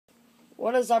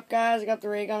What is up, guys? I got the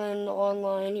ray gun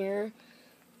online here.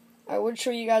 I would show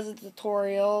you guys a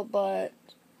tutorial, but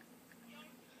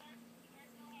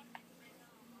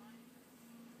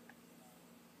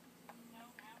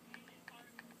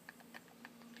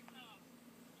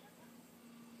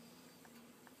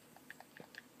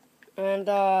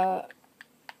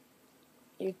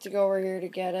you have to go over here to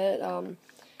get it. To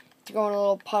go in a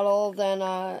little puddle,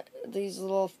 then these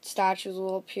little statues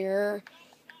will appear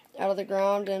out of the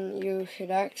ground, and you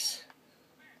hit X.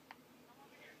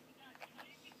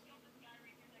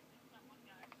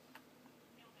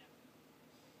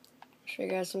 Show you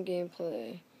guys some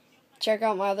gameplay. Check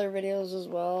out my other videos as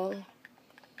well.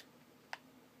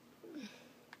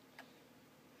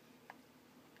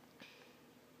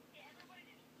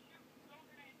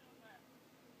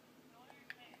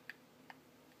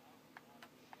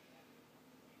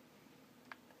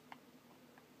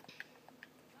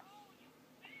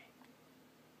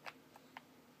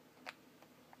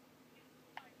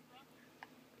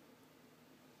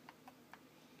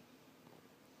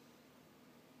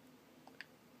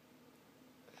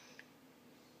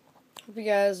 Hope you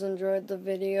guys enjoyed the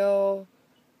video.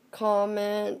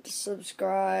 Comment,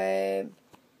 subscribe,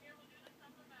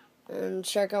 and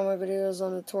check out my videos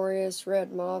on Notorious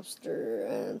Red Mobster,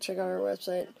 and check out our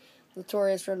website,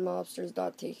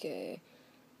 notoriousredmobsters.tk.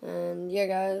 And yeah,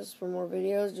 guys, for more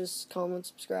videos, just comment,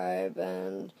 subscribe,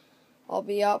 and I'll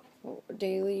be up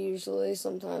daily usually.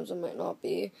 Sometimes I might not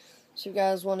be. So if you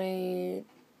guys want any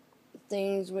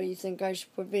things, what you think I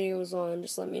should put videos on,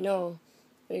 just let me know.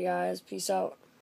 Hey guys, peace out.